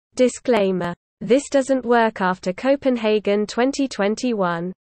Disclaimer. This doesn't work after Copenhagen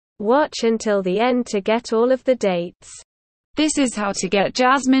 2021. Watch until the end to get all of the dates. This is how to get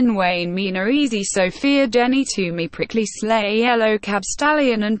Jasmine, Wayne, Mina, E.Z, Sofia, Jenny, Tumi, Prickly, Sleigh, Yellow Cab,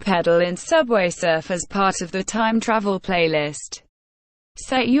 Stallion and Pedal in Subway Surf as part of the time travel playlist.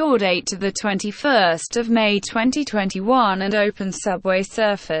 Set your date to the 21st of May 2021 and open Subway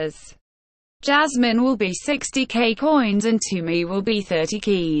Surfers. Jasmine will be 60k coins and Tumi will be 30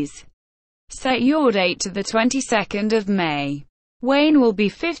 keys. Set your date to the 22nd of May. Wayne will be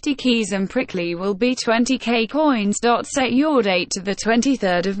 50 keys and Prickly will be 20k coins. Set your date to the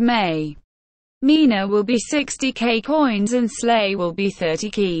 23rd of May. Mina will be 60k coins and Sleigh will be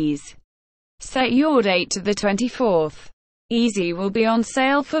 30 keys. Set your date to the 24th. E.Z will be on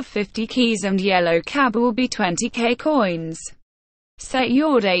sale for 50 keys and Yellow Cab will be 20k coins. Set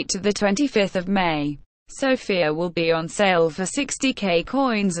your date to the 25th of May. Sofia will be on sale for 60k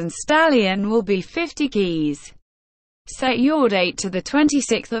coins and Stallion will be 50 keys. Set your date to the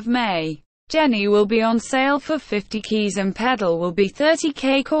 26th of May. Jenny will be on sale for 50 keys and Pedal will be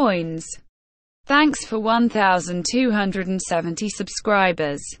 30k coins. Thanks for 1,270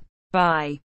 subscribers. Bye.